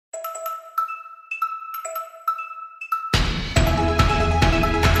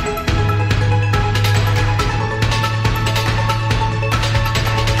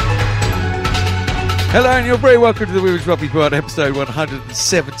Hello, and you're very welcome to the Women's Rugby Pod, episode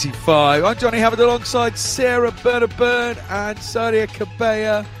 175. I'm Johnny Havard alongside Sarah Byrne and Sadia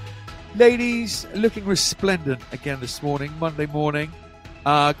Kabaya. Ladies, looking resplendent again this morning, Monday morning.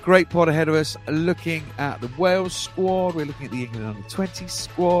 Great pod ahead of us. Looking at the Wales squad. We're looking at the England under-20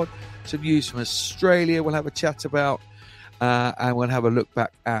 squad. Some news from Australia we'll have a chat about. And we'll have a look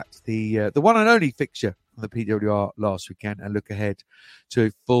back at the one and only fixture on the PWR last weekend and look ahead to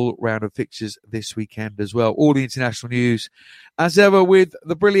a full round of fixtures this weekend as well. All the international news, as ever, with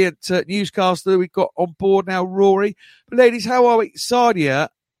the brilliant newscaster that we've got on board now, Rory. But ladies, how are we? Sadia,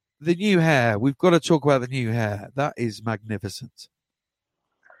 the new hair. We've got to talk about the new hair. That is magnificent.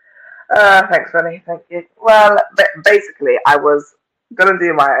 Thanks, Ronnie. Thank you. Well, basically, I was going to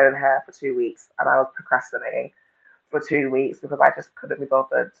do my own hair for 2 weeks and I was procrastinating for 2 weeks because I just couldn't be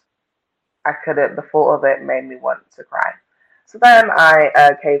bothered. I couldn't. The thought of it made me want to cry. So then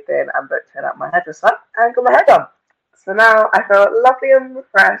I caved in and booked in at my hairdresser and got my hair done. So now I feel lovely and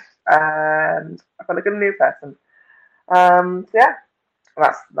refreshed and I feel like a new person. So yeah,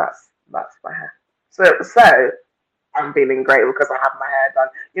 that's my hair. So I'm feeling great because I have my hair done.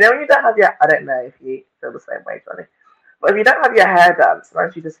 You know when you don't have your, I don't know if you feel the same way, Johnny, but if you don't have your hair done,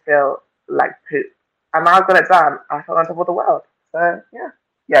 sometimes you just feel like poop. And now I've got it done. I feel on top of the world. So yeah.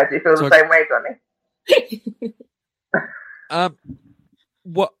 Yeah, do you feel the same way, Johnny?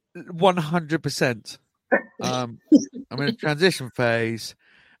 What 100%. I'm in a transition phase,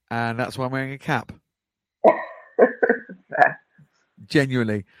 and that's why I'm wearing a cap.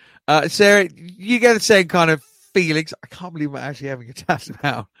 Genuinely, Sarah, you get the same kind of feelings. I can't believe we're actually having a chat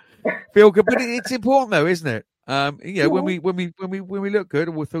about feel good, but it's important though, isn't it? When we look good,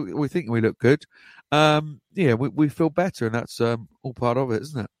 and we think we look good. We feel better, and that's all part of it,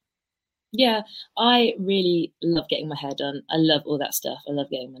 isn't it? Yeah, I really love getting my hair done. I love all that stuff. I love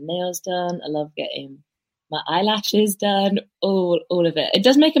getting my nails done. I love getting my eyelashes done. All of it. It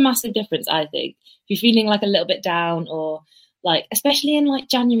does make a massive difference, I think. If you're feeling like a little bit down, or like, especially in like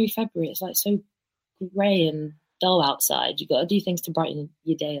January, February, it's like so grey and dull outside. You've got to do things to brighten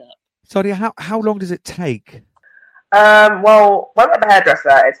your day up. Sorry, how long does it take? Well, when I'm at the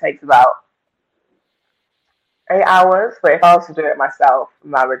hairdresser, it takes about 8 hours, but if I was to do it myself,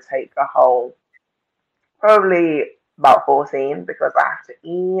 that would take a whole, probably about 14, because I have to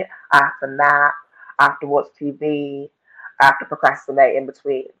eat, I have to nap, I have to watch TV, I have to procrastinate in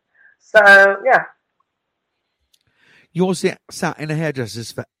between. So, yeah. You're sat in a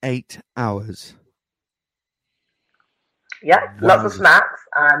hairdresser's for 8 hours? Yeah, lots of snacks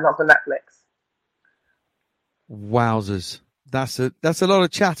and lots of Netflix. Wowzers. That's a lot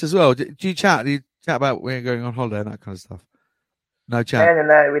of chat as well. Do you chat? Do you chat about when you're going on holiday and that kind of stuff? No chat.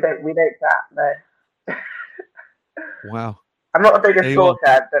 No, we don't chat. No. Wow. I'm not the biggest talker.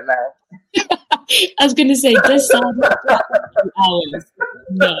 I don't know. I was going to say, just sound like 2 hours.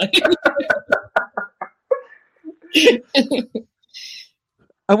 No.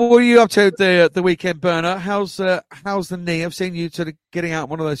 And what were you up to the weekend, Burner? How's the knee? I've seen you sort of getting out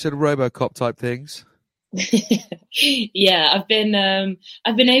one of those sort of RoboCop type things. Yeah, I've been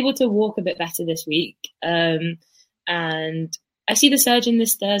able to walk a bit better this week, and I see the surgeon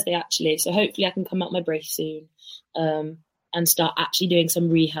this Thursday actually, so hopefully I can come out my brace soon and start actually doing some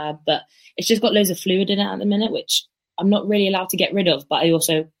rehab. But it's just got loads of fluid in it at the minute, which I'm not really allowed to get rid of, but I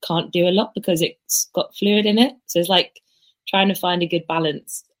also can't do a lot because it's got fluid in it. So it's like trying to find a good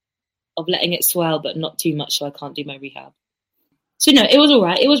balance of letting it swell but not too much so I can't do my rehab. So no, it was all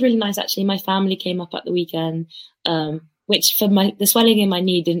right. It was really nice, actually. My family came up at the weekend, which for the swelling in my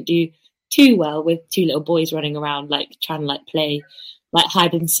knee didn't do too well with 2 little boys running around, like trying to like play like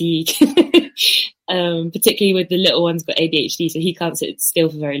hide and seek. Particularly with the little one's got ADHD, so he can't sit still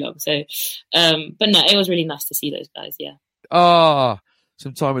for very long. So, but no, it was really nice to see those guys. Yeah.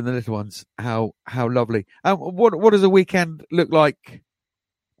 Some time with the little ones. How lovely. What does a weekend look like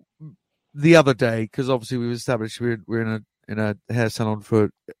the other day? Because obviously we've established we're in a hair salon for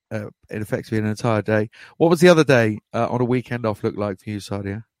effectively an entire day. What was the other day on a weekend off look like for you,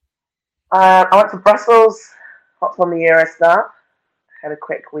 Sadia? I went to Brussels, hopped on the Eurostar, had a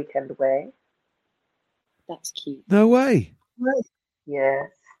quick weekend away. That's cute. No way.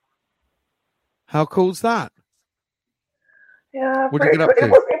 Yes. How cool's that? Yeah. What did you get up to?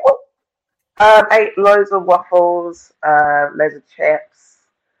 It was, ate loads of waffles, loads of chips,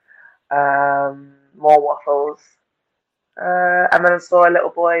 more waffles. And then I saw a little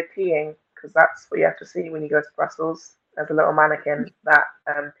boy peeing, because that's what you have to see when you go to Brussels. There's a little mannequin that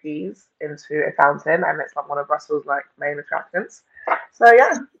pees into a fountain, and it's like one of Brussels' like main attractions. So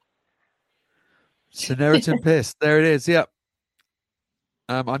yeah. Samaritan piss. There it is. Yep.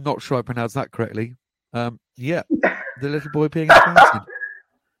 I'm not sure I pronounced that correctly. Yeah, the little boy being invited.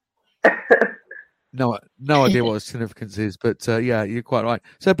 No idea what the significance is, but yeah, you're quite right.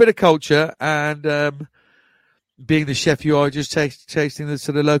 So a bit of culture and being the chef you are, just tasting the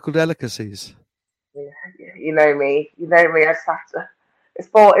sort of local delicacies. Yeah, you know me. I just have to. It's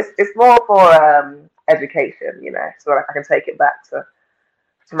more for education, so like I can take it back to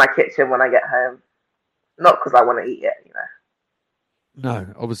my kitchen when I get home, not because I want to eat it. No,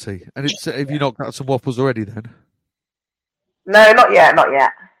 obviously. And it's have you knocked out some waffles already then? No, not yet.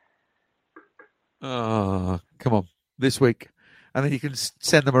 Oh, come on, this week, and then you can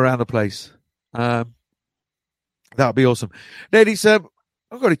send them around the place. That'd be awesome, ladies.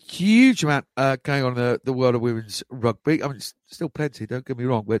 I've got a huge amount going on in the world of women's rugby. I mean, it's still plenty. Don't get me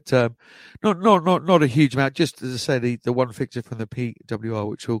wrong, but not a huge amount. Just as I say, the one fixture from the PWR,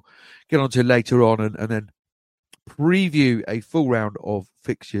 which we'll get onto later on, and then preview a full round of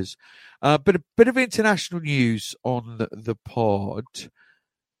fixtures. But a bit of international news on the pod.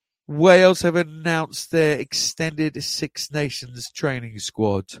 Wales have announced their extended Six Nations training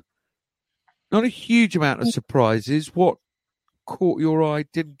squad. Not a huge amount of surprises. What caught your eye,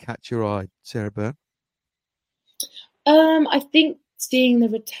 didn't catch your eye, Sarah Byrne? I think seeing the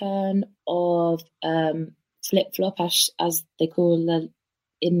return of flip-flop, as they call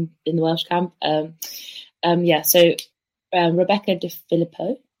in the Welsh camp. So Rebecca De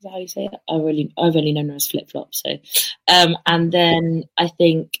Filippo, is that how you say it? I've only known her as flip-flop. So, and then I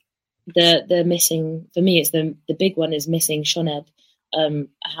think the missing, for me, it's the big one is missing Sioned. I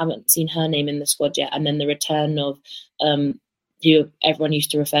haven't seen her name in the squad yet, and then the return of who everyone used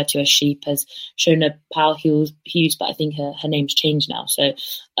to refer to as Sheep, has Shona Powell-Hughes, but I think her name's changed now. So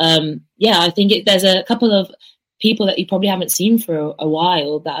I think there's a couple of people that you probably haven't seen for a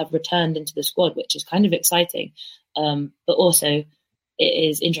while that have returned into the squad, which is kind of exciting. But also it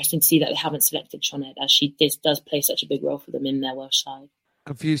is interesting to see that they haven't selected Sioned, as she does play such a big role for them in their Welsh side.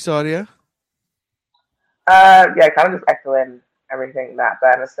 And for you, Sadia? Kind of just echoing everything that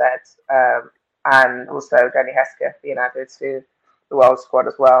Bernard said, and also Jenny Hesketh being added to the World squad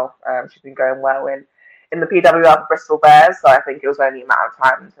as well. She's been going well in the PWR for Bristol Bears, so I think it was only a matter of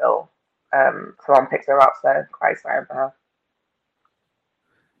time until someone picks her up, so quite excited for her.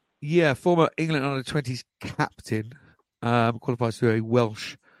 Yeah, former England under-20s captain, qualifies through a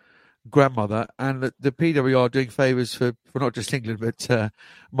Welsh grandmother, and the PWR doing favours for not just England but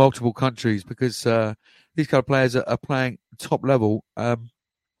multiple countries, because these kind of players are playing top level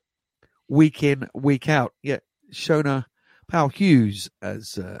week in, week out. Yeah, Shona Powell-Hughes,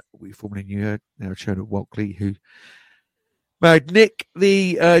 as we formerly knew her, now Shona Walkley, who married Nick,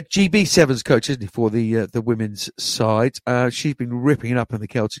 the GB Sevens coach, isn't he, for the women's side. She's been ripping it up in the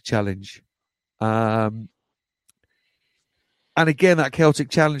Celtic Challenge. And again, that Celtic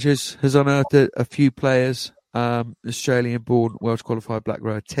Challenge has unearthed a few players. Australian-born, Welsh-qualified black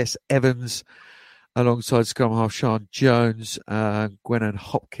rower Tess Evans, alongside scrum half Sian Jones, Gwennan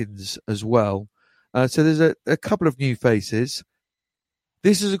Hopkins as well. So there's a couple of new faces.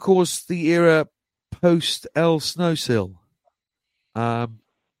 This is, of course, the era post-El Snowsill. And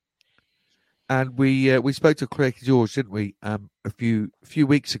we spoke to Craig George, didn't we, a few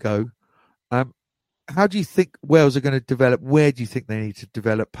weeks ago. How do you think Wales are going to develop? Where do you think they need to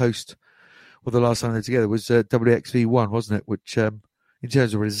develop post? Well, the last time they were together was WXV1, wasn't it? Which, in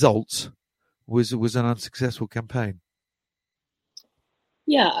terms of results, was an unsuccessful campaign.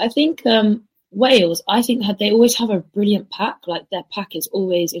 Yeah, I think Wales, I think they always have a brilliant pack. Like, their pack is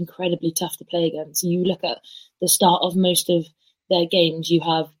always incredibly tough to play against. You look at the start of most of their games, you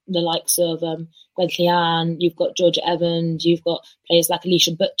have the likes of Gwen Llian, you've got Georgia Evans, you've got players like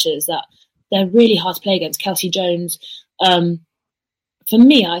Alicia Butchers that they're really hard to play against. Kelsey Jones. For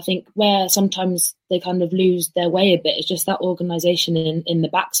me, I think where sometimes they kind of lose their way a bit is just that organisation in the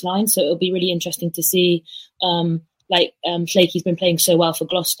backs line. So it'll be really interesting to see, Slakey's been playing so well for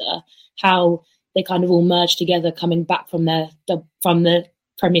Gloucester, how they kind of all merge together coming back from the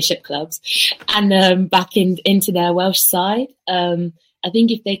Premiership clubs and back into their Welsh side. I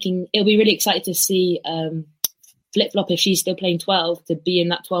think if they can, it'll be really exciting to see Flip-Flop, if she's still playing 12, to be in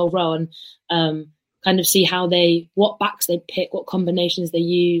that 12 row and kind of see what backs they pick, what combinations they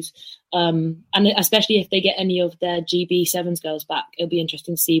use. And especially if they get any of their GB Sevens girls back, it'll be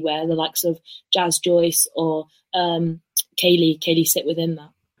interesting to see where the likes of Jazz Joyce or Kaylee sit within that.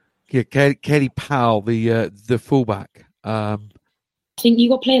 Yeah, Kaylee Powell, the fullback. I think you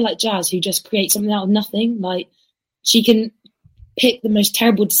got a player like Jazz who just creates something out of nothing. Like, she can pick the most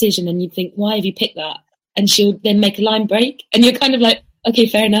terrible decision and you think, why have you picked that? And she'll then make a line break and you're kind of like, okay,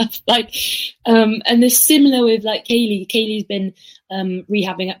 fair enough. Like, and there's similar with like Kaylee. Kaylee's been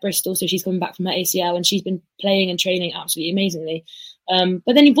rehabbing at Bristol, so she's coming back from her ACL, and she's been playing and training absolutely amazingly.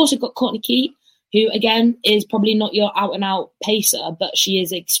 But then you've also got Courtney Keat, who again is probably not your out and out pacer, but she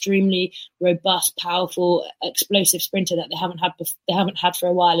is extremely robust, powerful, explosive sprinter that they haven't had for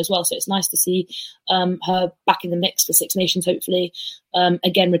a while as well. So it's nice to see her back in the mix for Six Nations, hopefully,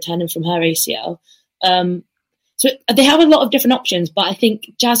 again returning from her ACL. So they have a lot of different options, but I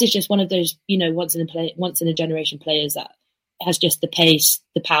think Jazz is just one of those, once in a generation players that has just the pace,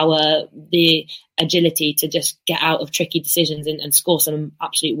 the power, the agility to just get out of tricky decisions and score some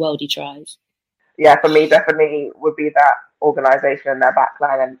absolute worldy tries. Yeah, for me, definitely would be that organisation in their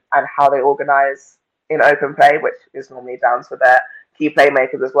backline and how they organise in open play, which is normally down to their key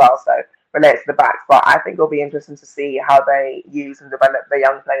playmakers as well. So relates to the backs, but I think it'll be interesting to see how they use and develop the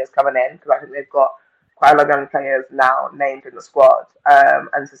young players coming in, because I think they've got quite a lot of young players now named in the squad,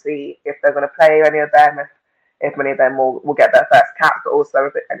 and to see if they're going to play any of them, if many of them will get their first cap, but also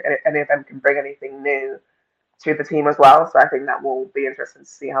if any of them can bring anything new to the team as well. So I think that will be interesting to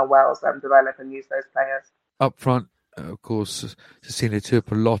see how Wales develop and use those players. Up front, of course, Cecilia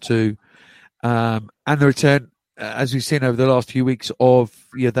Tuipulotu, and the return, as we've seen over the last few weeks, of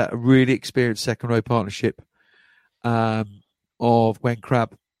that really experienced second row partnership of Gwen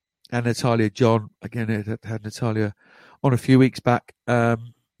Crabb and Natalia John. Again, it had Natalia on a few weeks back,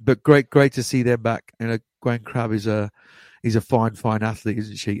 but great to see them back. Gwen Crabb is a fine athlete,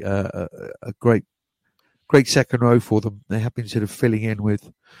 isn't she? A great second row for them. They have been sort of filling in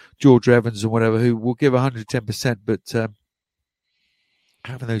with George Evans and whatever, who will give 110%, but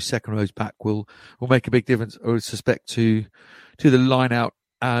having those second rows back will make a big difference, I would suspect, to the line out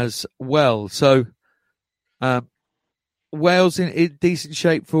as well. So Wales in decent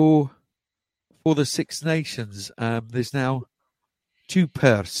shape for the Six Nations. There's now two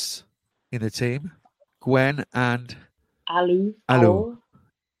pairs in the team, Gwen and Alu.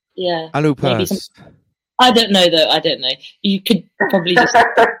 Yeah. Alu Purse. I don't know, though. I don't know. You could probably just...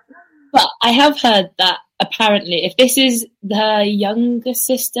 But I have heard that apparently, if this is her younger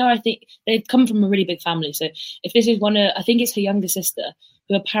sister, I think they've come from a really big family. So if this is I think it's her younger sister,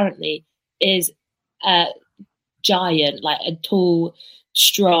 who apparently is a giant, like a tall,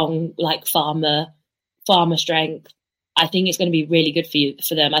 strong, like farmer strength. I think it's going to be really good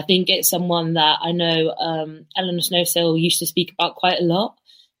for them. I think it's someone that I know Eleanor Snowsill used to speak about quite a lot.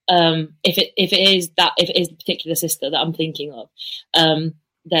 If it is the particular sister that I'm thinking of,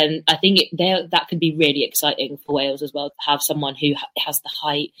 then I think that could be really exciting for Wales as well, to have someone who has the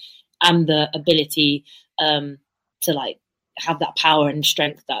height and the ability to like have that power and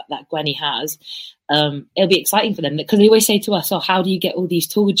strength that Gwenny has. It'll be exciting for them, because they always say to us, "Oh, how do you get all these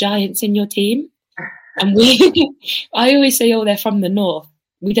tall giants in your team?" And I always say, "Oh, they're from the north."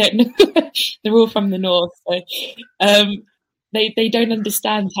 We don't know. They're all from the north, so. They don't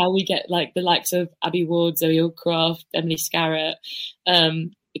understand how we get like the likes of Abby Ward, Zoe Aldcroft, Emily Scarrett,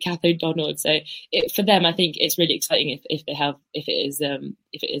 Catherine Donald. So for them, I think it's really exciting if it is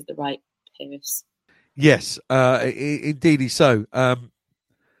the right pairs. Yes, indeed so.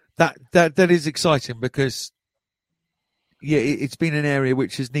 That is exciting, because it's been an area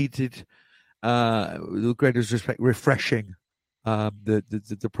which has needed, with the greatest respect, refreshing.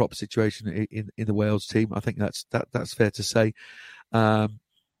 The prop situation in the Wales team. I think that's fair to say. Some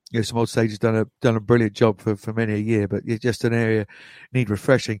old stages done a brilliant job for many a year, but it's just an area need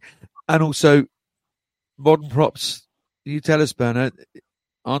refreshing. And also modern props. You tell us, Bernard,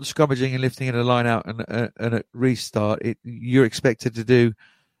 aren't scrummaging and lifting in a line out and at restart. You're expected to do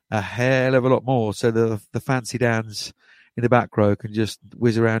a hell of a lot more, so the fancy Dans in the back row can just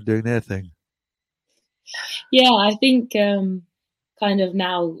whiz around doing their thing. Yeah, I think kind of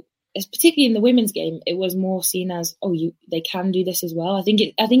now, particularly in the women's game, it was more seen as, they can do this as well. I think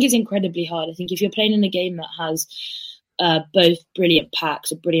it's incredibly hard. I think if you're playing in a game that has both brilliant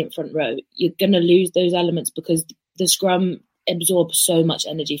packs, a brilliant front row, you're going to lose those elements, because the scrum absorbs so much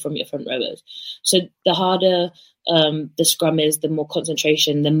energy from your front rowers. So the harder the scrum is, the more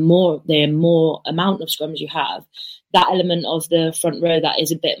concentration, the more amount of scrums you have. That element of the front row that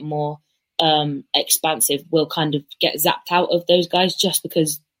is a bit more expansive will kind of get zapped out of those guys, just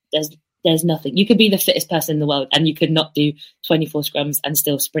because there's nothing. You could be the fittest person in the world and you could not do 24 scrums and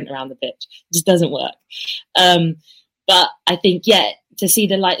still sprint around the pitch. It just doesn't work. But I think, to see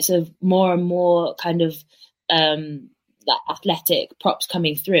the likes of more and more kind of that athletic props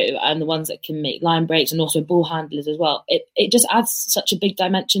coming through, and the ones that can make line breaks and also ball handlers as well, it just adds such a big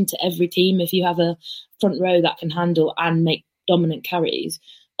dimension to every team. If you have a front row that can handle and make dominant carries,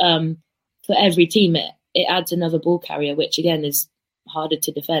 for every team, it adds another ball carrier, which again is harder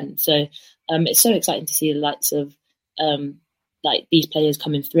to defend. So it's so exciting to see the likes of like these players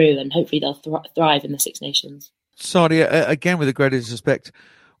coming through, and hopefully they'll thrive in the Six Nations. Sadia, again, with the greatest respect,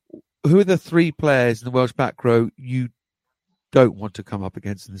 who are the three players in the Welsh back row you don't want to come up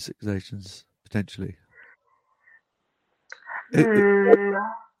against in the Six Nations, potentially?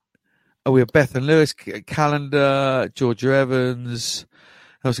 Oh, we have Bethan Lewis, Callender, Georgia Evans,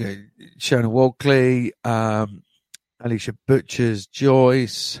 Shona Walkley, Alicia Butchers,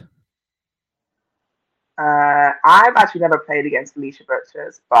 Joyce. I've actually never played against Alicia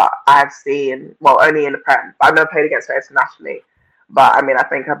Butchers, but I've seen, well, only in the Prem. I've never played against her internationally. But I mean, I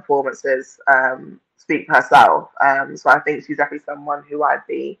think her performances speak for herself. So I think she's definitely someone who I'd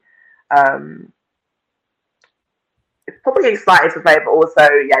be probably excited to play, but also,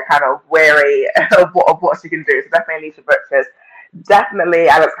 kind of wary of what she can do. So definitely Alicia Butchers. Definitely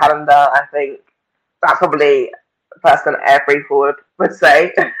Alex Callender. I think that's probably the person every forward would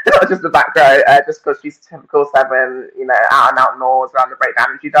say, not just the back row, just because she's typical 7, out and out Nords around the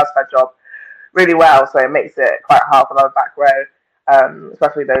breakdown, and she does her job really well. So it makes it quite hard for the back row,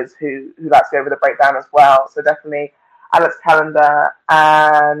 especially those who like to go over the breakdown as well. So definitely Alex Callender,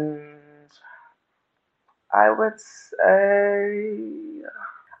 and I would say,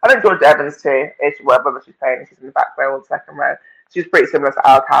 I think Georgia Evans too. Whether she's playing, she's in the back row or the second row. She's pretty similar to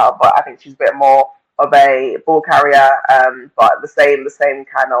Alcal, but I think she's a bit more of a ball carrier, but the same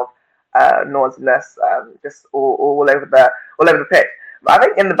kind of naughtiness, just all over the pitch. But I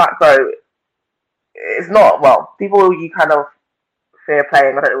think in the back row, it's not, well, people you kind of fear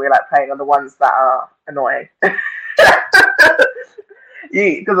playing, I don't really like playing, are the ones that are annoying.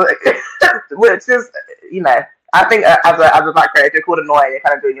 Which is, I think as a back row, if you're called annoying, you're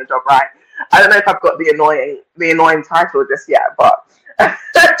kind of doing your job right. I don't know if I've got the annoying title just yet, but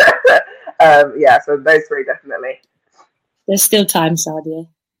so those three definitely. There's still time, Sadia.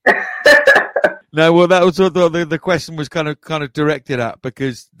 No, well, that was what the question was kind of directed at,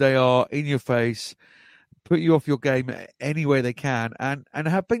 because they are in your face, put you off your game any way they can, and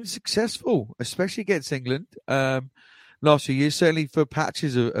have been successful, especially against England last few years, certainly for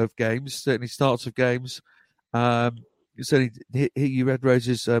patches of games, certainly starts of games. Certainly hit you Red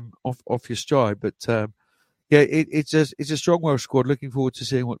Roses off your stride, but it's a strong Welsh squad. Looking forward to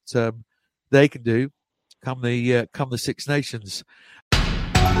seeing what they can do come the Six Nations.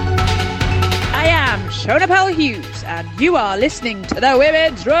 I am Shona Powell-Hughes, and you are listening to the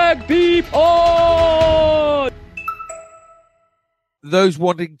Women's Rugby Pod. Those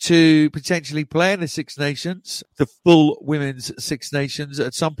wanting to potentially play in the Six Nations, the full Women's Six Nations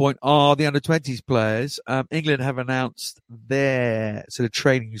at some point, are the under-20s players. England have announced their sort of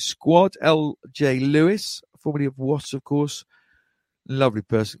training squad. L.J. Lewis, formerly of Wasps, of course, lovely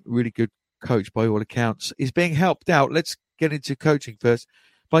person, really good coach by all accounts, is being helped out. Let's get into coaching first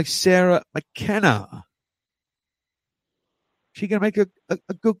by Sarah McKenna. Is she going to make a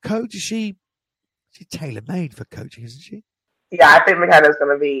good coach? She's tailor-made for coaching, isn't she? Yeah, I think McKenna's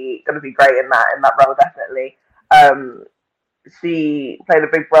going to be great in that role, definitely. She played a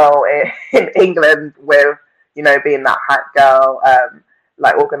big role in England with, being that hat girl,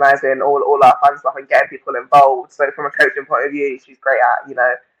 like organising all our fun stuff and getting people involved. So from a coaching point of view, she's great at,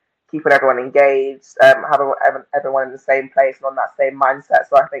 keeping everyone engaged, having everyone in the same place and on that same mindset.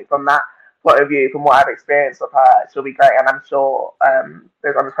 So I think from that point of view, from what I've experienced with her, she'll be great. And I'm sure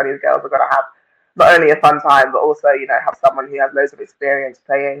those under-20s girls are going to have not only a fun time, but also, have someone who has loads of experience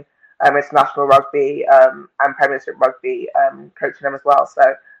playing international rugby and Premiership rugby, coaching them as well. So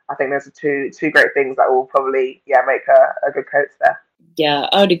I think those are two great things that will probably, make her a good coach there. Yeah,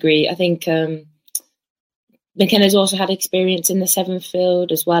 I would agree. I think McKenna's also had experience in the 7th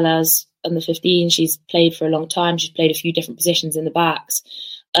field as well as on the 15. She's played for a long time. She's played a few different positions in the backs.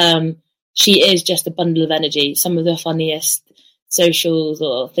 She is just a bundle of energy. Some of the funniest socials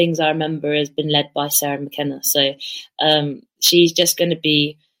or things I remember has been led by Sarah McKenna. So she's just going to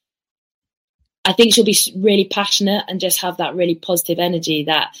be, I think she'll be really passionate and just have that really positive energy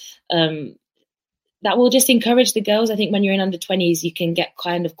that that will just encourage the girls. I think when you're in under-20s, you can get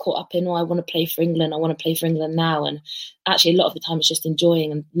kind of caught up in, I want to play for England. I want to play for England now. And actually a lot of the time it's just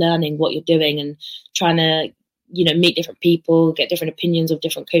enjoying and learning what you're doing and trying to, meet different people, get different opinions of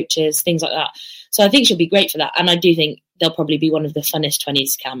different coaches, things like that. So I think she'll be great for that. And I do think they'll probably be one of the funnest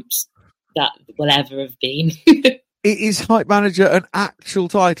 20s camps that will ever have been. Is hype manager an actual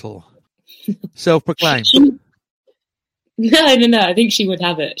title? Self-proclaimed? No. I think she would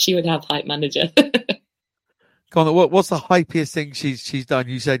have it. She would have hype manager. Come on, what's the hypiest thing she's done?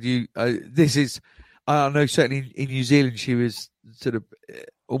 You said this is, I know certainly in New Zealand she was sort of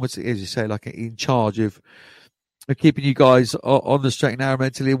almost, as you say, like in charge of keeping you guys on the straight and narrow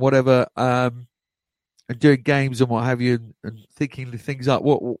mentally and whatever. doing games and what have you, and thinking things up,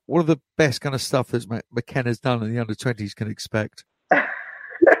 what are the best kind of stuff that McKenna's done and the under-20s can expect?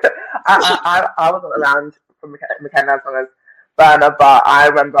 I wasn't around for McKenna as long as Berna, but I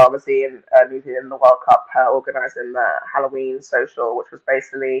remember obviously in New Zealand, the World Cup, her organising the Halloween social, which was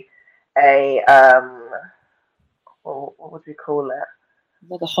basically a what would you call it?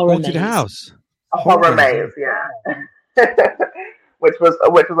 Like a horror haunted maze. house. A horror maze, yeah. which was a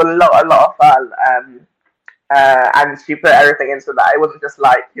lot of fun. And she put everything into that. It wasn't just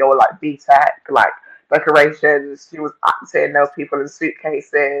like your like B-Tech, like decorations. She was acting. There was people in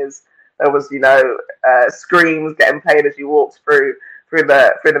suitcases. There was, screams getting played as you walked through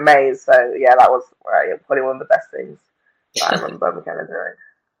the maze. So yeah, that was probably one of the best things that I remember McKenna doing.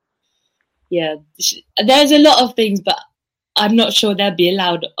 Yeah, there's a lot of things, but I'm not sure they'll be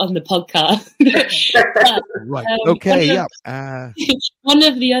allowed on the podcast. But, right. Okay. One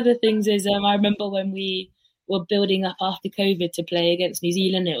of the other things is I remember when we were building up after COVID to play against New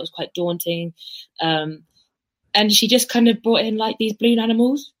Zealand, it was quite daunting. And she just kind of brought in like these balloon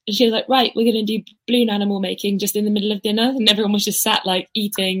animals. And she was like, right, we're going to do balloon animal making just in the middle of dinner. And everyone was just sat like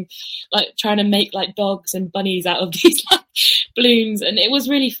eating, like trying to make like dogs and bunnies out of these like balloons. And it was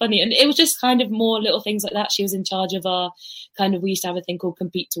really funny. And it was just kind of more little things like that. She was in charge of we used to have a thing called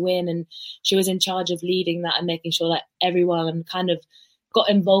Compete to Win. And she was in charge of leading that and making sure that everyone kind of got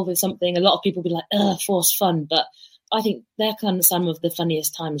involved with something. A lot of people would be like, forced fun. But I think they're kind of some of the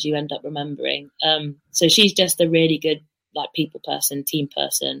funniest times you end up remembering. So she's just a really good like people person, team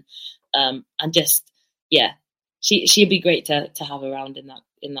person, and just she'd be great to have around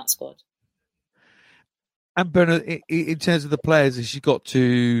in that squad. And Bernard, in terms of the players, has she got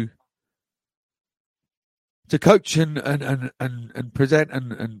to coach and present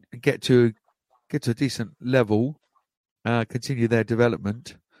and get to a decent level, continue their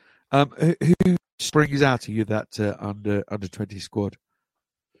development? Who springs out to you that under 20 squad?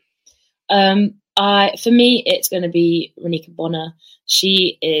 For me, it's going to be Renika Bonner.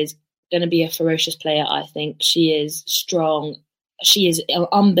 She is going to be a ferocious player. I think she is strong. She is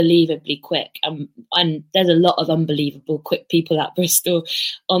unbelievably quick, and there's a lot of unbelievable quick people at Bristol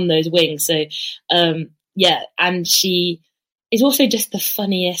on those wings. So, and she is also just the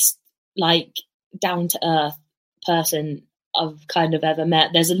funniest, like down to earth person I've kind of ever met.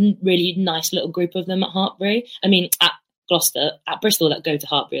 There's a really nice little group of them at Gloucester, at Bristol, that go to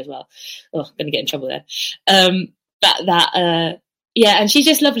Hartbury as well. Oh, I'm going to get in trouble there. And she's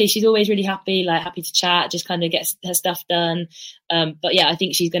just lovely. She's always really happy to chat, just kind of gets her stuff done. But yeah, I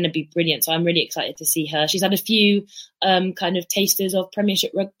think she's going to be brilliant. So I'm really excited to see her. She's had a few kind of tasters of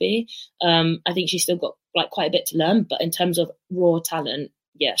Premiership rugby. I think she's still got like quite a bit to learn, but in terms of raw talent,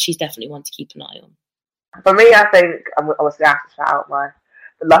 yeah, she's definitely one to keep an eye on. For me, I think obviously I have to shout out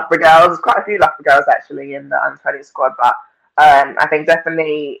the Loughborough girls. There's quite a few Loughborough girls actually in the under-20 squad, but I think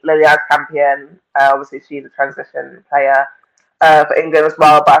definitely Lilia's Campion. Obviously, she's a transition player for England as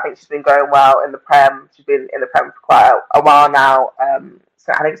well, but I think she's been going well in the Prem. She's been in the Prem for quite a while now.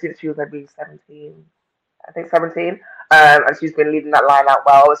 So I think she was maybe 17. I think 17. And she's been leading that line out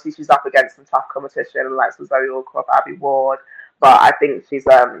well. Obviously, she's up against some tough competition like Zoe Alcorp, Abby Ward, but I think she's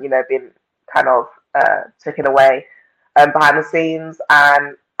been kind of ticking away behind the scenes,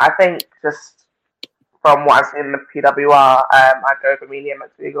 and I think just from what I've seen in the PWR, I'd go for Amelia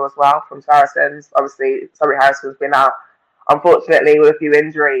McDougall as well from Saracens. Obviously, Surrey Harrison's been out, unfortunately, with a few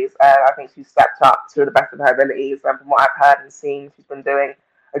injuries. I think she's stepped up to the best of her abilities, and from what I've heard and seen, she's been doing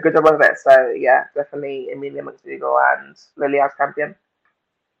a good job of it. So yeah, definitely Amelia McDougall and Lilia's Campion.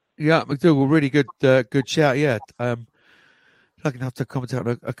 Yeah, McDougall, really good shout. Yeah, lucky enough to comment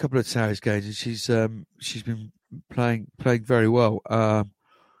on a couple of Sarries games, and she's been playing very well.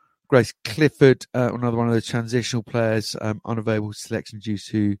 Grace Clifford, another one of those transitional players, unavailable selection due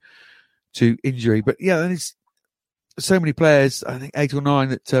to injury. But yeah, and it's so many players. I think 8 or 9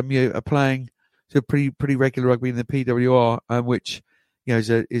 that are playing to pretty regular rugby in the PWR, which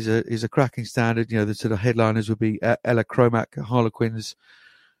is a cracking standard. The sort of headliners would be Ella Cromack, Harlequins,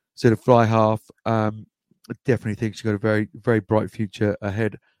 sort of fly half. I definitely think she's got a very, very bright future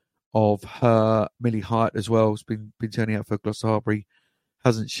ahead of her. Millie Hyatt as well has been turning out for Gloucester Hartbury,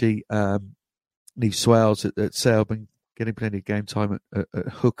 hasn't she? Neve Swales at Sale, been getting plenty of game time at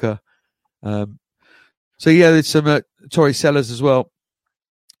hooker. So yeah, there's some Tori Sellers as well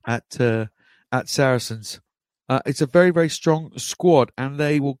at Saracens. It's a very, very strong squad, and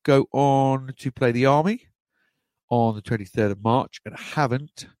they will go on to play the Army on the 23rd of March at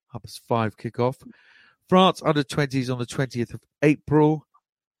Havant, 5:30 kickoff. France under-20s on the 20th of April.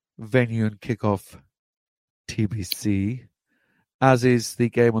 Venue and kickoff TBC. as is the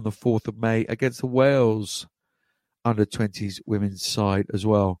game on the 4th of May against the Wales under-20s women's side as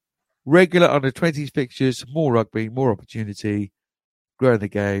well. Regular under-20s fixtures, more rugby, more opportunity, growing the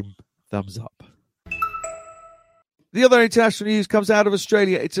game, thumbs up. The other international news comes out of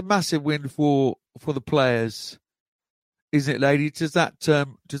Australia. It's a massive win for the players, isn't it, lady? Does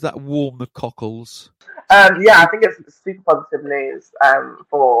that warm the cockles? Yeah, I think it's super positive news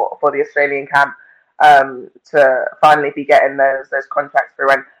for the Australian camp to finally be getting those contracts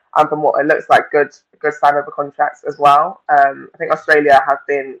through, and from what it looks like, good sign of the contracts as well. I think Australia have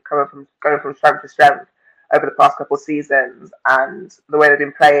been going from strength to strength over the past couple of seasons, and the way they've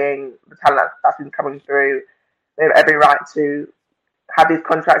been playing, the talent that's been coming through, they have every right to have these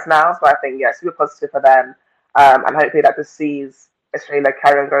contracts now. So I think, yeah, super positive for them, and hopefully that just sees Australia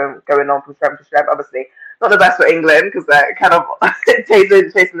carry on going on from strength to strength. Obviously, not the best for England because they're kind of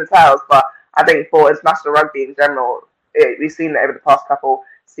chasing the tails, but I think for international rugby in general, we've seen it over the past couple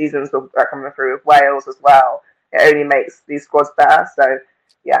seasons coming through with Wales as well. It only makes these squads better. So,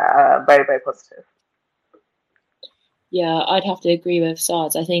 yeah, very, very positive. Yeah, I'd have to agree with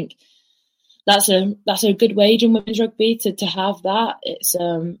Sards. I think that's a good wage in women's rugby to have that. It's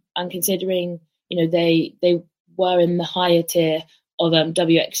and considering they were in the higher tier of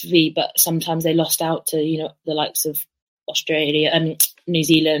WXV, but sometimes they lost out to the likes of Australia and New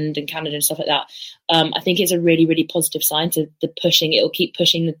Zealand and Canada and stuff like that. I think it's a really, really positive sign to the pushing. It'll keep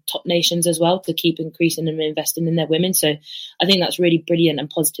pushing the top nations as well to keep increasing and investing in their women. So I think that's really brilliant and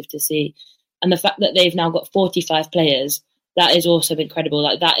positive to see. And the fact that they've now got 45 players, that is also incredible.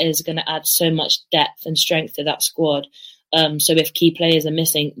 Like, that is going to add so much depth and strength to that squad. So if key players are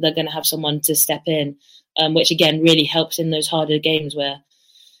missing, they're going to have someone to step in, which again really helps in those harder games where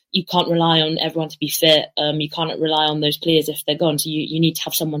you can't rely on everyone to be fit. You can't rely on those players if they're gone. So you need to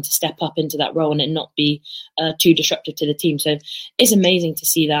have someone to step up into that role and it not be too disruptive to the team. So it's amazing to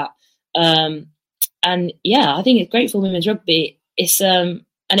see that. And yeah, I think it's great for women's rugby. It's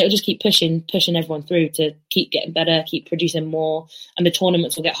and it will just keep pushing everyone through to keep getting better, keep producing more, and the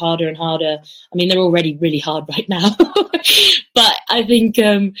tournaments will get harder and harder. I mean, they're already really hard right now, but I think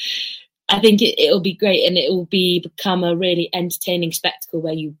it'll be great, and it will become a really entertaining spectacle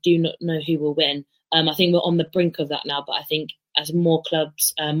where you do not know who will win. I think we're on the brink of that now, but I think as more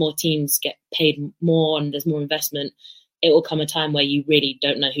clubs, more teams get paid more and there's more investment, it will come a time where you really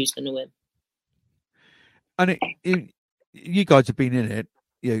don't know who's going to win. And you guys have been in it.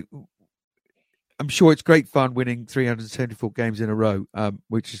 I'm sure it's great fun winning 374 games in a row,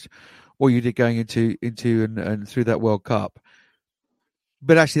 which is what you did going into and through that World Cup.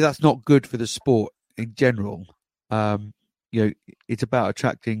 But actually, that's not good for the sport in general. It's about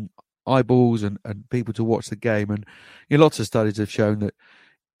attracting eyeballs and people to watch the game. And lots of studies have shown that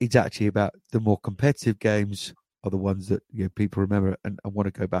it's actually about the more competitive games are the ones that people remember and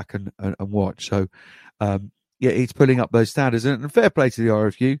want to go back and watch. So, it's pulling up those standards. And fair play to the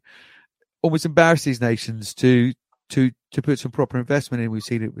RFU. Almost embarrass these nations to put some proper investment in. We've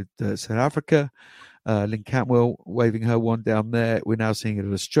seen it with South Africa. Lynn Cantwell waving her wand down there. We're now seeing it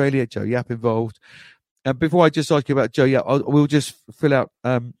in Australia. Joe Yap involved. And before I just ask you about Joe Yap, we'll just fill out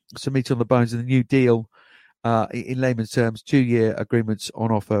some meat on the bones of the new deal. In layman's terms, 2-year agreements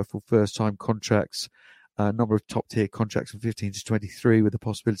on offer for first-time contracts. A number of top-tier contracts from 15 to 23 with the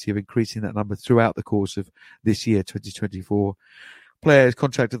possibility of increasing that number throughout the course of this year, 2024. Players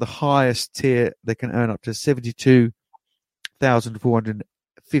contracted the highest tier, they can earn up to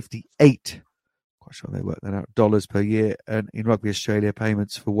 $72,458. Quite sure they work that out, dollars per year, and in Rugby Australia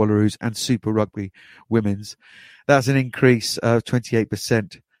payments for Wallaroos and Super Rugby Women's. That's an increase of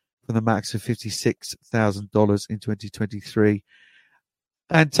 28% from the max of $56,000 in 2023.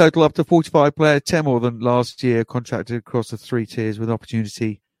 And total up to 45 players, 10 more than last year, contracted across the 3 tiers with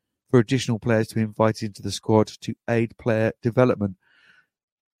opportunity for additional players to be invited into the squad to aid player development.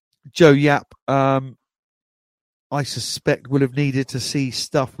 Joe Yap, I suspect, will have needed to see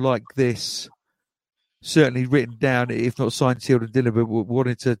stuff like this certainly written down, if not signed, sealed and delivered, but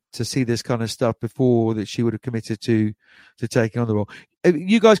wanted to see this kind of stuff before that she would have committed to taking on the role.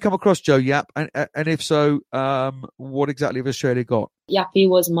 You guys come across Joe Yap, and if so, what exactly have Australia got? Yappy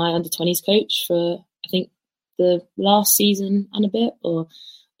was my under-20s coach for, I think, the last season and a bit, or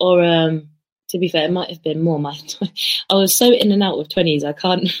to be fair, it might have been more. I was so in and out with 20s, I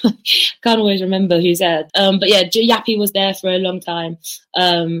can't always remember who's there. But yeah, Yappy was there for a long time,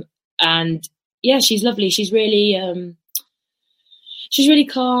 and yeah, she's lovely. She's really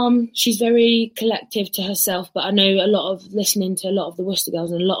calm. She's very collective to herself. But I know listening to a lot of the Worcester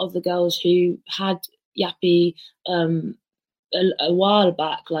girls and a lot of the girls who had Yappy a while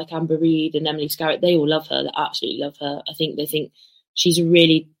back, like Amber Reid and Emily Scarrett, they all love her. They absolutely love her. I think they think she's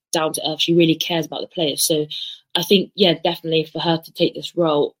really down to earth. She really cares about the players. So I think, definitely for her to take this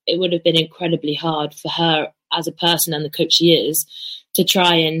role, it would have been incredibly hard for her as a person and the coach she is to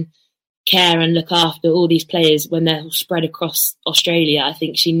try and care and look after all these players when they're spread across Australia. I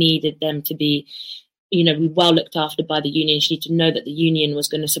think she needed them to be, well looked after by the union. She needed to know that the union was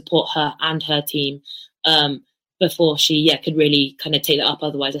going to support her and her team before she could really kind of take that up.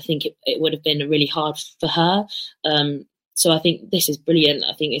 Otherwise, I think it would have been really hard for her. So I think this is brilliant.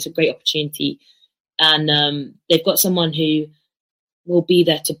 I think it's a great opportunity. And they've got someone who will be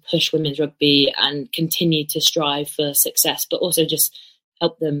there to push women's rugby and continue to strive for success, but also just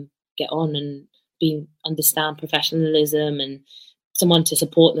help them get on and understand professionalism and someone to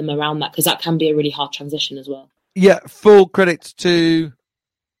support them around that, because that can be a really hard transition as well. Yeah, full credit to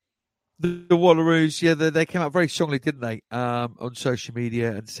the Wallaroos. Yeah, they came out very strongly, didn't they, on social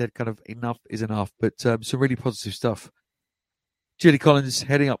media, and said kind of enough is enough. But some really positive stuff. Julie Collins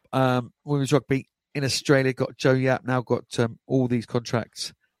heading up women's rugby in Australia, got Joe Yap, now got all these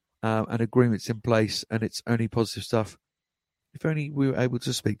contracts and agreements in place, and it's only positive stuff. If only we were able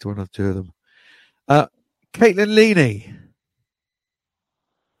to speak to one or two of them. Caitlin Leaney,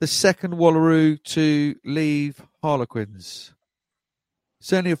 the second Wallaroo to leave Harlequins.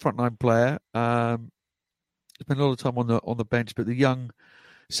 Certainly a frontline player. Spent a lot of time on the bench, but the young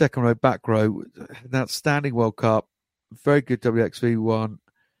second row, back row, an outstanding World Cup, very good WXV1.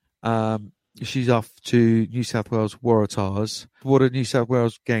 She's off to New South Wales Waratahs. What are New South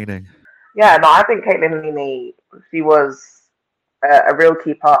Wales gaining? Yeah, no, I think Caitlin Leaney, she was a real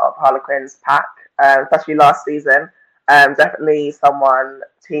key part of Harlequins' pack, especially last season. Definitely someone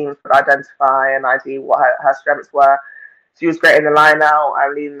teams could identify and ID what her strengths were. She was great in the line-out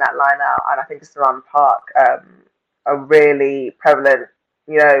and leading that line-out, and I think just around the park, a really prevalent,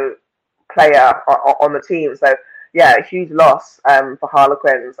 player on the team. So, yeah, a huge loss for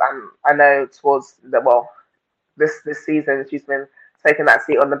Harlequins. And I know towards this season she's been taking that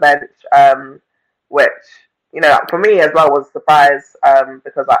seat on the bench, which, for me as well was a surprise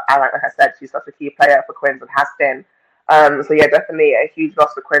because, like I said, she's such a key player for Quins and has been. So, yeah, definitely a huge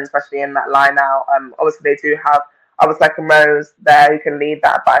loss for Quins, especially in that line-out. Obviously, they do have other second rows there who can lead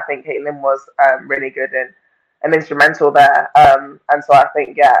that, but I think Caitlin was really good and instrumental there. And so I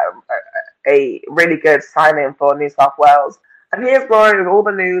think, a really good signing for New South Wales. And here's Rory with all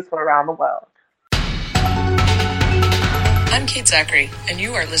the news from around the world. I'm Kate Zachary, and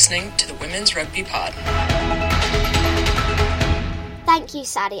you are listening to the Women's Rugby Pod. Thank you,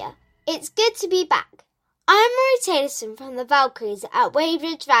 Sadia. It's good to be back. I'm Marie Taylorson from the Valkyries at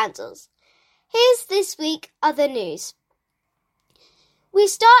Weybridge Vandals. Here's this week's other news. We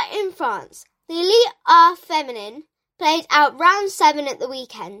start in France. The Elite R Feminine played out round 7 at the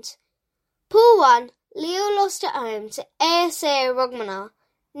weekend. Pool 1, Lille lost at home to ASA Rogmana,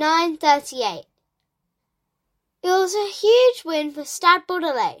 9-38. It was a huge win for Stade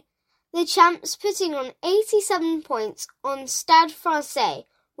Bordelais, the champs putting on 87 points on Stade Francais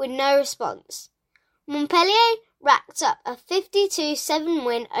with no response. Montpellier racked up a 52-7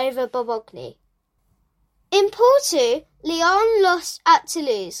 win over Bobogny. In Pool 2, Lyon lost at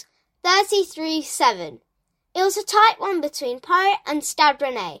Toulouse, 33-7. It was a tight one between Paris and Stade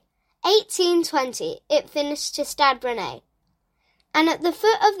Rennais. 18-20, it finished to Stade Rennais. And at the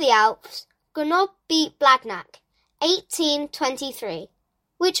foot of the Alps, Grenoble beat Blagnac, 18-23.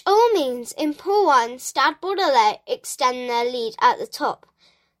 Which all means in Pool 1, Stade Bordelais extend their lead at the top.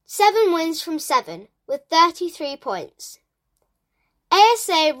 7 wins from 7, with 33 points.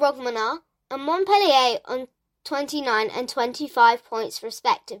 ASA Rogmana and Montpellier on 29 and 25 points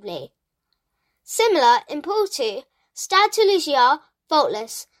respectively. Similar in Pool 2, Stade Toulousain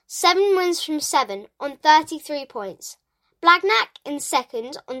faultless, 7 wins from 7 on 33 points. Blagnac in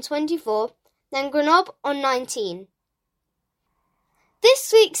second on 24, then Grenoble on 19.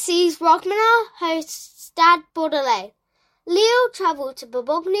 This week sees Rogmana host Stade Bordelais. Lille travel to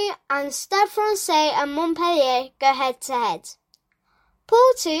Bobogny and Stade Francais and Montpellier go head-to-head.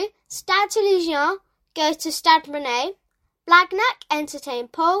 Pool 2, Stade Toulousain go to Stade Rennais, Blagnac entertain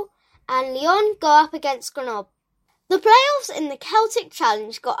Pau, and Lyon go up against Grenoble. The playoffs in the Celtic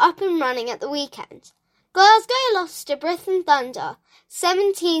Challenge got up and running at the weekend. Glasgow lost to Britton Thunder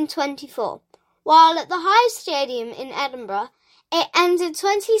 17-24, while at the Hive Stadium in Edinburgh, it ended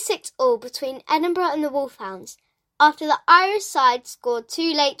 26-all between Edinburgh and the Wolfhounds after the Irish side scored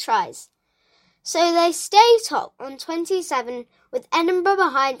 2 late tries. So they stay top on 27 with Edinburgh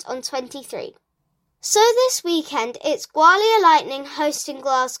behind on 23. So this weekend it's Gwalia Lightning hosting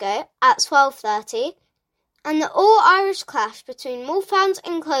Glasgow at 12:30 and the all-Irish clash between Wolfhounds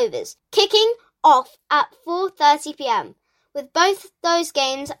and Clovers kicking off at 4:30 p.m, with both those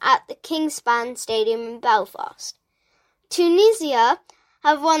games at the Kingspan Stadium in Belfast. Tunisia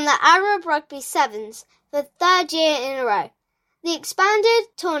have won the Arab Rugby Sevens for the third year in a row. The expanded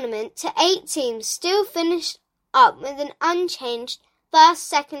tournament to 8 teams still finished up with an unchanged first,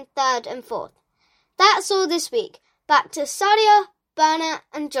 second, third and fourth. That's all this week. Back to Sadia, Berna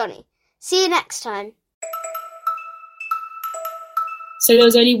and Johnny. See you next time. So there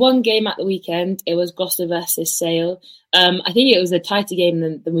was only one game at the weekend. It was Gloucester versus Sale. I think it was a tighter game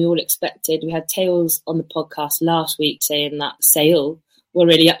than we all expected. We had Tails on the podcast last week saying that Sale were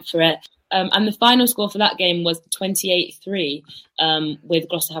really up for it. And the final score for that game was 28-3, with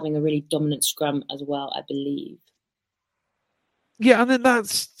Gloucester having a really dominant scrum as well, I believe. Yeah, and then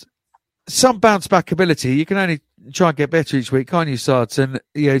that's some bounce back ability. You can only try and get better each week, can't you, Sards? And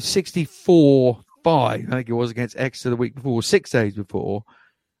 64-5, I think it was against Exeter the week before, 6 days before.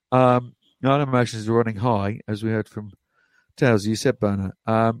 Emotions are running high, as we heard from Tails, you said, Berna.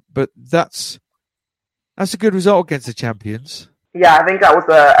 But that's a good result against the champions. Yeah, I think that was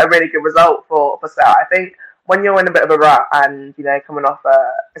a really good result for Sale. I think when you're in a bit of a rut and, coming off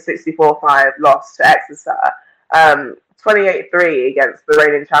a 64-5 loss to Exeter, 28-3 against the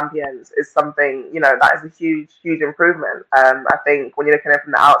reigning champions is something, that is a huge, huge improvement. I think when you're looking at it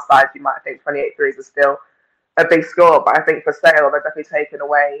from the outside, you might think 28-3 is still a big score, but I think for Sale, they're definitely taking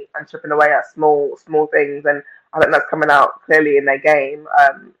away and chipping away at small things, and I think that's coming out clearly in their game.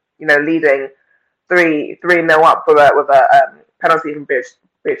 Leading 3-0 up with a penalty from British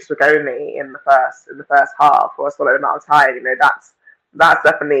Dragoni in the first half for a solid amount of time. That's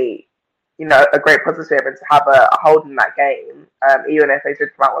definitely a great positive, and to have a hold in that game, even if they did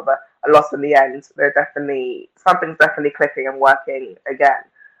come out with a loss in the end, something's definitely clicking and working again.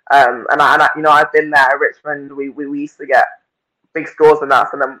 I've been there at Richmond. We used to get big scores on us,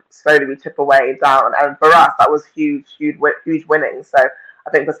 and then slowly we chip away down. And for us, that was huge winning. So I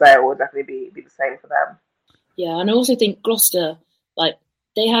think for Sale will definitely be the same for them. Yeah, and I also think Gloucester,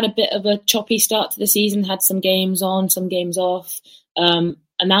 they had a bit of a choppy start to the season, had some games on, some games off, and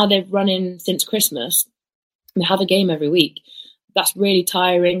now they've run in since Christmas. They have a game every week. That's really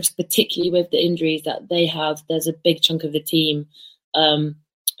tiring, particularly with the injuries that they have. There's a big chunk of the team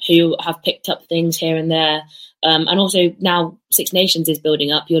who have picked up things here and there. And also now Six Nations is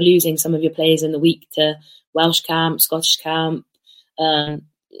building up. You're losing some of your players in the week to Welsh camp, Scottish camp,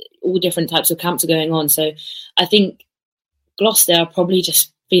 all different types of camps are going on. So I think Gloucester are probably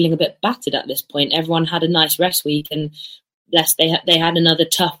just feeling a bit battered at this point. Everyone had a nice rest week, and they had another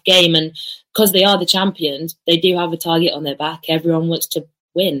tough game. And because they are the champions, they do have a target on their back. Everyone wants to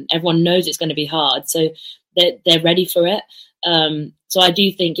win. Everyone knows it's going to be hard, so they're ready for it. So I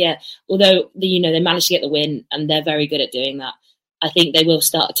do think, although they managed to get the win and they're very good at doing that, I think they will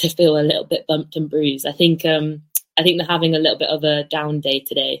start to feel a little bit bumped and bruised. I think they're having a little bit of a down day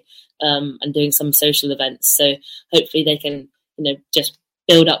today, and doing some social events. So hopefully they can, just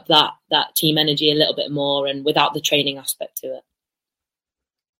build up that team energy a little bit more, and without the training aspect to it.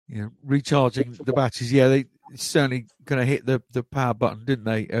 Yeah, recharging the batteries. Yeah, they certainly going to hit the power button, didn't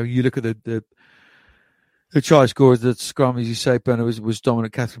they? You look at the try scorers, the scrum, as you say, Berna, was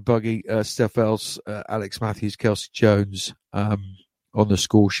dominant. Catherine Buggy, Steph Ells, Alex Matthews, Kelsey Jones on the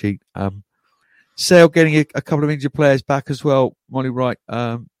score sheet. Sale getting a couple of injured players back as well. Molly Wright,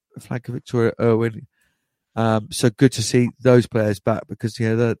 flanker Victoria Irwin. So good to see those players back, because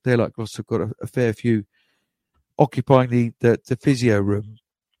they're like Gloucester, got a fair few occupying the physio room.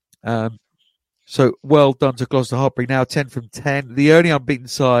 So well done to Gloucester Hartpury. Now 10 from 10. The only unbeaten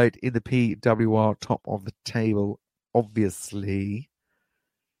side in the PWR, top of the table, obviously.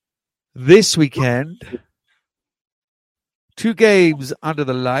 This weekend, 2 games under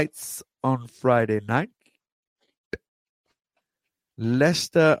the lights on Friday night.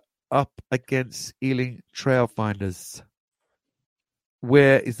 Leicester up against Ealing Trailfinders.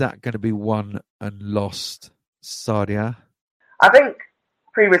 Where is that going to be won and lost, Sadia? I think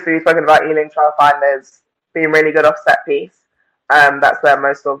previously we've spoken about Ealing Trailfinders being really good off set piece. That's where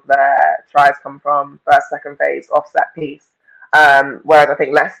most of their tries come from, first, second phase, off set piece. Whereas I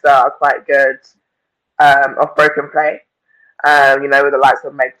think Leicester are quite good off broken play. With the likes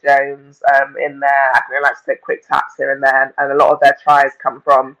of Meg Jones in there. I think they like to take quick taps here and there, and a lot of their tries come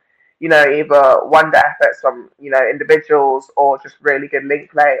from, either wonder efforts from, individuals, or just really good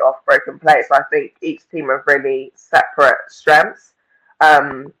link play off broken play. So I think each team have really separate strengths.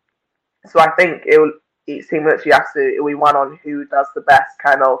 So I think each team literally it'll be one on who does the best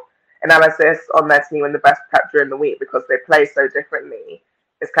kind of analysis on their team and the best prep during the week, because they play so differently.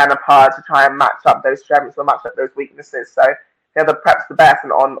 It's kind of hard to try and match up those strengths or match up those weaknesses. So whoever preps the best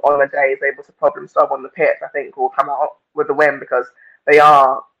and on a day is able to problem solve on the pitch, I think will come out with the win, because they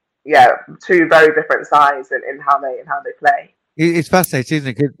are, two very different sides in how they play. It's fascinating, isn't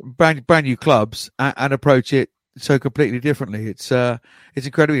it? 'Cause brand new clubs and approach it so completely differently. It's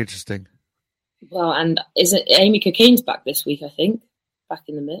incredibly interesting. Well, and is it Amy Cocaine's back this week? I think back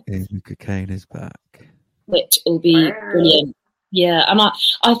in the mix. Amy Cocaine is back, which will be brilliant. Yeah, and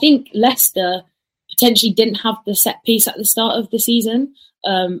I think Leicester potentially didn't have the set piece at the start of the season,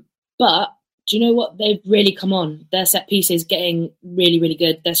 but do you know what? They've really come on. Their set piece is getting really, really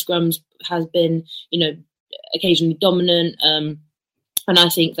good. Their scrums has been, occasionally dominant, and I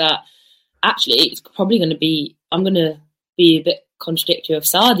think that actually it's probably going to be. I'm going to be a bit contradictory of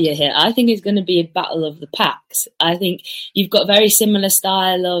Sadia here. I think it's going to be a battle of the packs. I think you've got very similar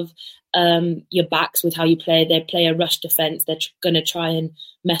style of your backs with how you play. They play a rush defence. They're going to try and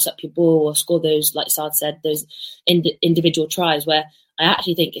mess up your ball or score those, like Saad said, those individual tries, where I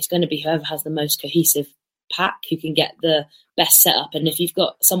actually think it's going to be whoever has the most cohesive pack who can get the best setup. And if you've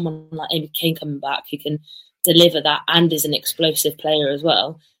got someone like Amy Kane coming back who can deliver that and is an explosive player as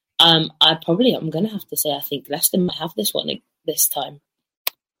well, I'm going to have to say I think Leicester might have this one this time.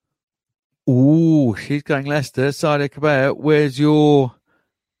 Ooh, she's going Leicester. Sadia Caballero, where's your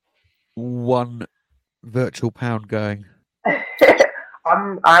one virtual pound going?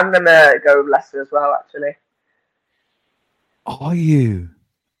 I'm gonna go with Leicester as well, actually. Are you?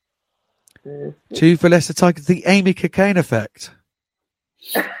 Mm-hmm. 2 for Leicester Tigers, the Amy Cocaine effect.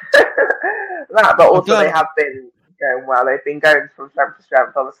 That, but also they have been going well. They've been going from strength to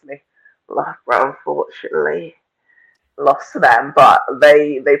strength, obviously. Loughborough, unfortunately, lost to them, but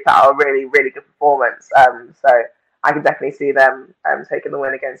they put out a really, really good performance. So I can definitely see them taking the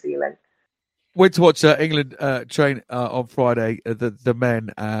win against Ealing. Went to watch England train on Friday. The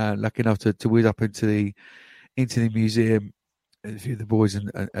men lucky enough to whiz up into the museum. A few of the boys and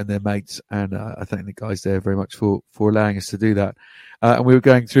their mates, and I thank the guys there very much for allowing us to do that. And we were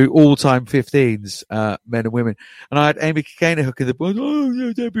going through all-time 15s, men and women, and I had Amy Cocaine hooking the ball. Oh,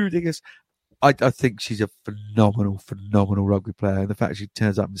 no, don't be ridiculous. I think she's a phenomenal rugby player, and the fact she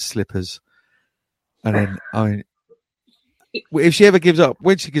turns up in slippers, and then if she ever gives up,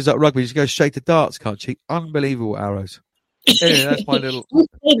 when she gives up rugby, she goes straight to darts, can't she? Unbelievable arrows. Anyway, that's my little.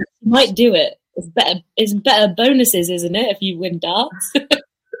 You might do it. It's better bonuses, isn't it, if you win darts?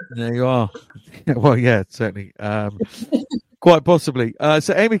 There you are. Well, yeah, certainly. Quite possibly.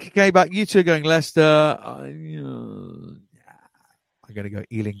 So Amy came back. You two are going Leicester. I'm going to go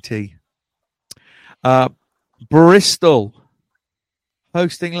Ealing T. Bristol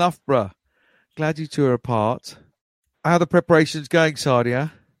hosting Loughborough. Glad you two are apart. How are the preparations going,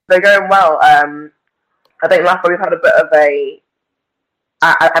 Sadia? They're going well. I think Loughborough, we've had a bit of a...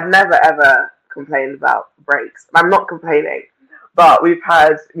 I've never, ever complained about breaks. I'm not complaining, but we've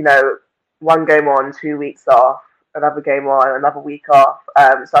had, one game on, 2 weeks off, another game on, another week off.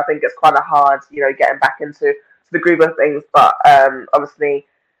 So I think it's quite hard, getting back into the groove of things. But obviously,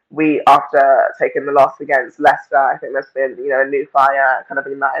 after taking the loss against Leicester, I think there's been, a new fire kind of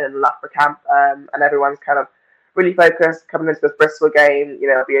ignited in the Loughborough camp, and everyone's kind of really focused coming into this Bristol game.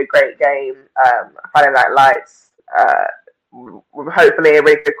 It'll be a great game. Friday Night Lights. Hopefully a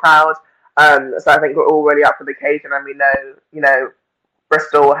really good crowd. So I think we're all really up for the occasion, and we know,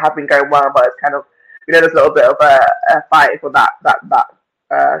 Bristol have been going well, but it's kind of, there's a little bit of a fight for that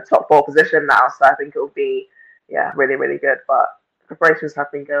top 4 position now. So I think it will be, really, really good. But preparations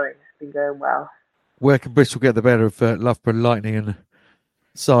have been going well. Where can Bristol get the better of Loughborough Lightning and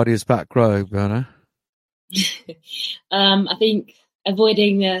Sadia's back row, Berna? I think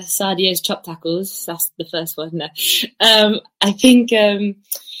avoiding Sadia's chop tackles, that's the first one. No. I think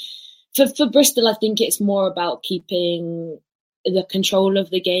for Bristol, I think it's more about keeping the control of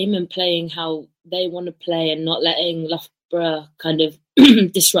the game and playing how they want to play and not letting Loughborough kind of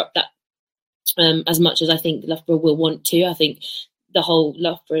disrupt that as much as I think Loughborough will want to. I think the whole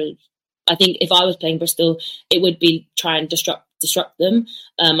Loughborough, I think if I was playing Bristol, it would be try and disrupt them.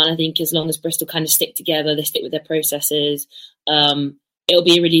 And I think as long as Bristol kind of stick together, they stick with their processes, it'll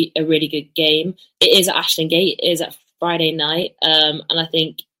be a really good game. It is at Ashton Gate. It is at Friday night. And I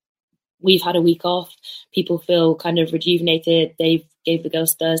think we've had a week off. People feel kind of rejuvenated. They gave the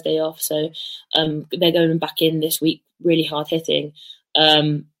girls Thursday off. So they're going back in this week, really hard hitting.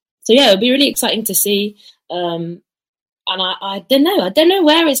 So yeah, it'll be really exciting to see. And I don't know. I don't know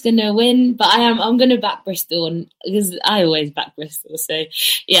where it's going to win, but I'm going to back Bristol because I always back Bristol. So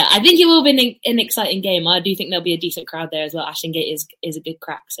yeah, I think it will be an exciting game. I do think there'll be a decent crowd there as well. Ashton Gate is a good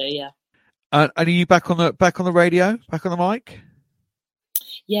crack. So yeah. And are you back on the radio, back on the mic?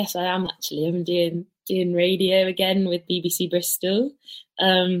 Yes, I am actually. I'm doing doing radio again with BBC Bristol.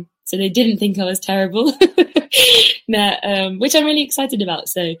 So they didn't think I was terrible, which I'm really excited about.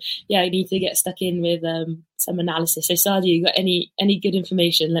 So yeah, I need to get stuck in with some analysis. So Sadia, you got any good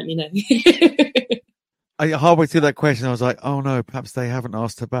information? Let me know. Halfway through that question, I was like, oh no, perhaps they haven't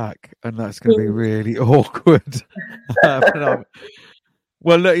asked her back, and that's going to be really awkward.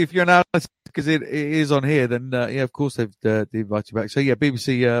 Well, look, if you're an analyst, because it is on here, then yeah, of course they've invited you back. So yeah,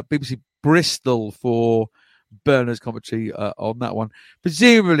 BBC Bristol for Bernard's commentary on that one.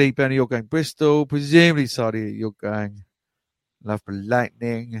 Presumably, Bernie, you're going Bristol. Presumably, Sadia, you're going Loughborough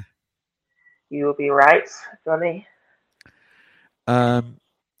Lightning. You will be right, Johnny.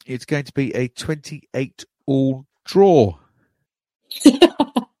 It's going to be a 28-all draw.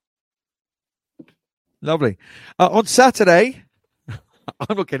 Lovely. On Saturday,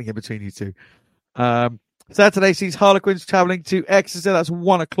 I'm not getting in between you two. Saturday sees Harlequins travelling to Exeter. That's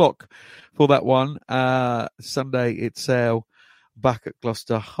 1:00 for that one. Sunday, it's Sale back at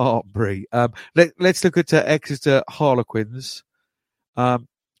Gloucester Hartbury. Let's look at Exeter Harlequins.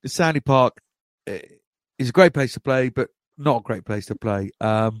 Sandy Park is a great place to play, but not a great place to play.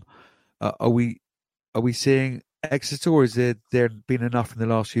 Are we seeing Exeter, or is there been enough in the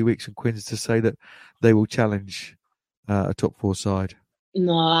last few weeks from Quins to say that they will challenge a top four side?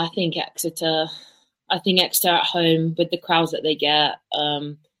 No, I think Exeter at home, with the crowds that they get,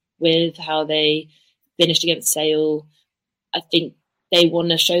 with how they finished against Sale, I think they want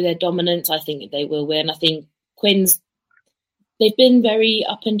to show their dominance. I think they will win. I think Quins, they've been very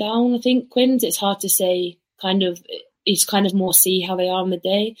up and down. I think Quins, it's hard to say. It's kind of more see how they are on the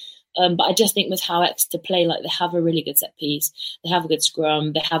day. But I just think with how Exeter play, like, they have a really good set piece, they have a good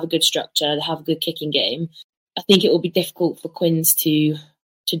scrum, they have a good structure, they have a good kicking game. I think it will be difficult for Quins to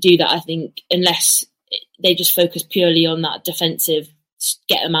do that. I think unless they just focus purely on that defensive,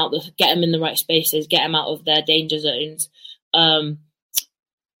 get them in the right spaces, get them out of their danger zones. I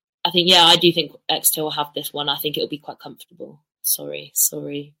do think Exeter will have this one. I think it will be quite comfortable. Sorry,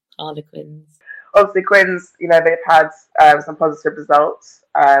 Harlequins. Obviously, Quins, they've had some positive results,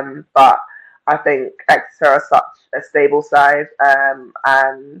 but I think Exeter are such a stable side,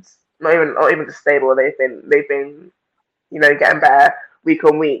 and not even just stable. They've been getting better week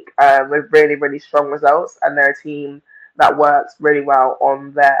on week with really, really strong results, and they're a team that works really well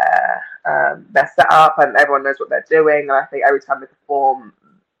on their setup, and everyone knows what they're doing. And I think every time they perform,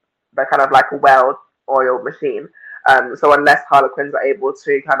 they're kind of like a well-oiled machine. So unless Harlequins are able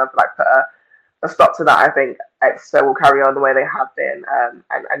to kind of like put a stop to that, I think Exeter will carry on the way they have been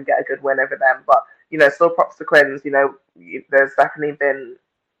and get a good win over them. But still props to Quins. There's definitely been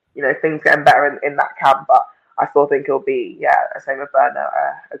things getting better in that camp, but I still think it'll be same with Burner,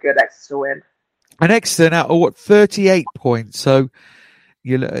 a good Exeter win. And Exeter now 38 points, so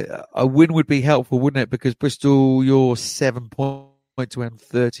a win would be helpful, wouldn't it? Because Bristol, you're 7 points to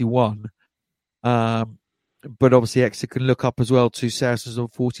 31. But obviously Exeter can look up as well to Saracens on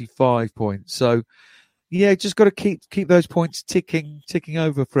 45 points. So yeah, just got to keep those points ticking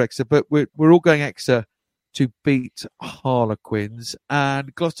over for Exeter. But we're all going Exeter to beat Harlequins.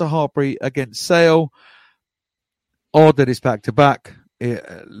 And Gloucester Hartbury against Sale. Odd that it's back to back.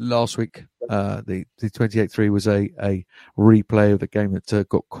 Last week, the 28-3 was a replay of the game that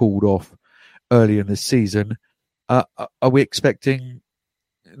got called off earlier in the season. Are we expecting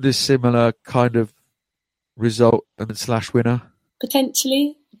this similar kind of result and / winner?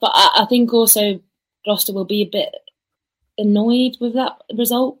 Potentially, but I think also Gloucester will be a bit annoyed with that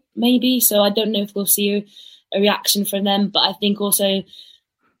result, maybe. So I don't know if we'll see a reaction from them. But I think also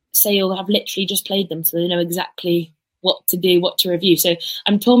Sale have literally just played them, so they know exactly what to do, what to review. So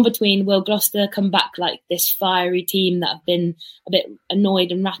I'm torn between, will Gloucester come back like this fiery team that have been a bit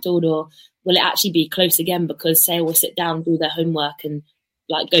annoyed and rattled, or will it actually be close again because Sale will sit down, do their homework, and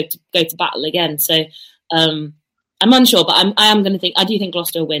like go to battle again? So I'm unsure, but I am going to think, I do think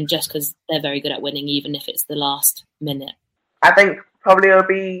Gloucester will win just because they're very good at winning, even if it's the last minute. I think probably it'll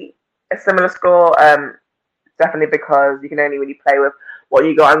be a similar score, definitely because you can only really play with what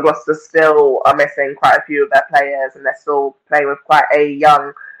you got, and Gloucester still are missing quite a few of their players, and they're still playing with quite a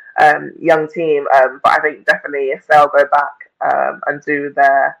young team. But I think definitely if they'll go back and do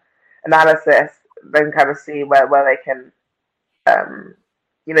their analysis, then kind of see where they can,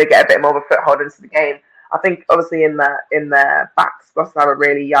 get a bit more of a foothold into the game. I think obviously in their backs, Gloucester have a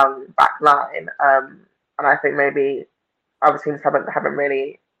really young back line, and I think maybe other teams haven't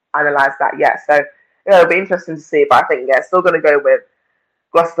really analysed that yet. So it'll be interesting to see. But I think still going to go with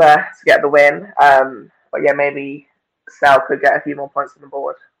Gloucester to get the win. But yeah, maybe Sale could get a few more points on the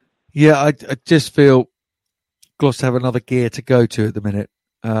board. Yeah, I just feel Gloucester have another gear to go to at the minute,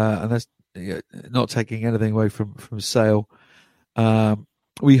 and not taking anything away from Sale.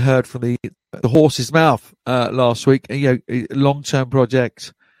 We heard from the horse's mouth last week. Long-term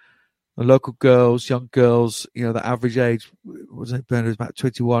project. The local girls, young girls, the average age, wasn't it, Bernard, was about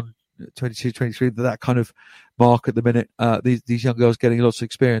 21, 22, 23, that kind of mark at the minute. These young girls getting lots of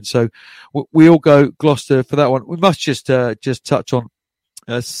experience. So we all go Gloucester for that one. We must just touch on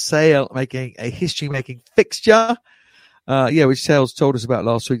Sale making a history-making fixture. Which Sales told us about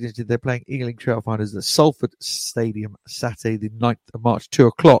last week. They're playing Ealing Trailfinders at Salford Stadium Saturday, the 9th of March,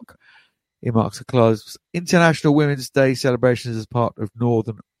 2:00. It marks the club's International Women's Day celebrations as part of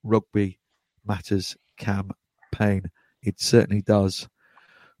Northern Rugby Matters campaign. It certainly does.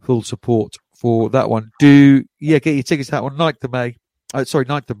 Full support for that one. Get your tickets to that one, 9th of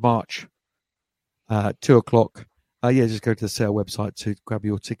March, 2:00. Just go to the Sale website to grab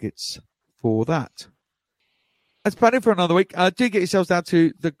your tickets for that. That's about it for another week. Do get yourselves down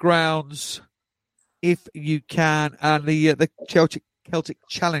to the grounds if you can, and the Celtic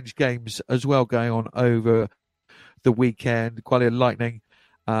Challenge games as well going on over the weekend. Quite a Lightning,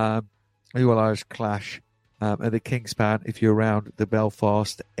 All Irish Clash, and the Kingspan if you're around the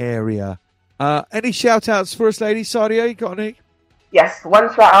Belfast area. Any shout outs for us, ladies? Sadia, you got any? Yes,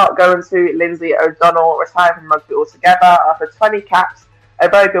 one shout out going to Lindsay O'Donnell, retired from rugby altogether after 20 caps, a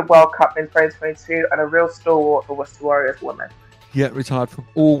very good World Cup in 2022, and a real stalwart for Worcester Warriors women. Yeah, retired from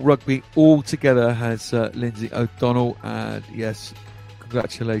all rugby altogether has Lindsay O'Donnell, and yes,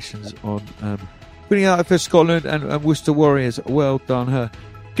 congratulations on putting out for Scotland and Worcester Warriors. Well done, her.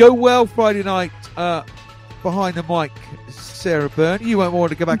 Go well Friday night behind the mic, Sarah Byrne. You won't want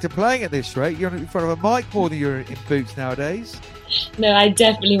to go back to playing at this rate. You're in front of a mic more than you're in boots nowadays. No, I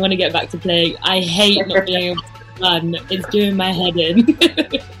definitely want to get back to playing. I hate not being able to run. It's doing my head in.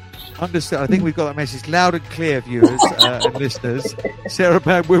 Understood. I think we've got that message loud and clear, viewers and listeners. Sarah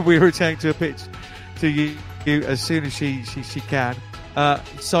Byrne will be returning to a pitch to you as soon as she can.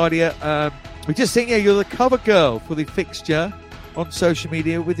 Sadia, we just seen you're the cover girl for the fixture on social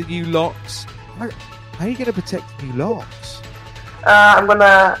media with the new locks. How are you going to protect the new locks? I'm going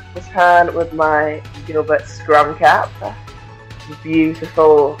to return with my Gilbert scrum cap. My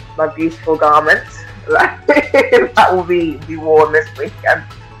beautiful garment. That will be worn this weekend.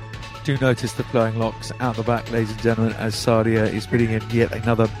 Do notice the flowing locks out the back, ladies and gentlemen, as Sadia is putting in yet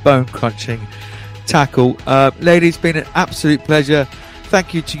another bone-crunching tackle. Ladies, it's been an absolute pleasure.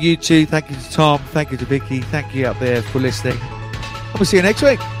 Thank you to you two. Thank you to Tom. Thank you to Vicky. Thank you out there for listening. And we'll see you next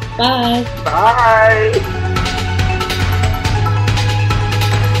week. Bye. Bye.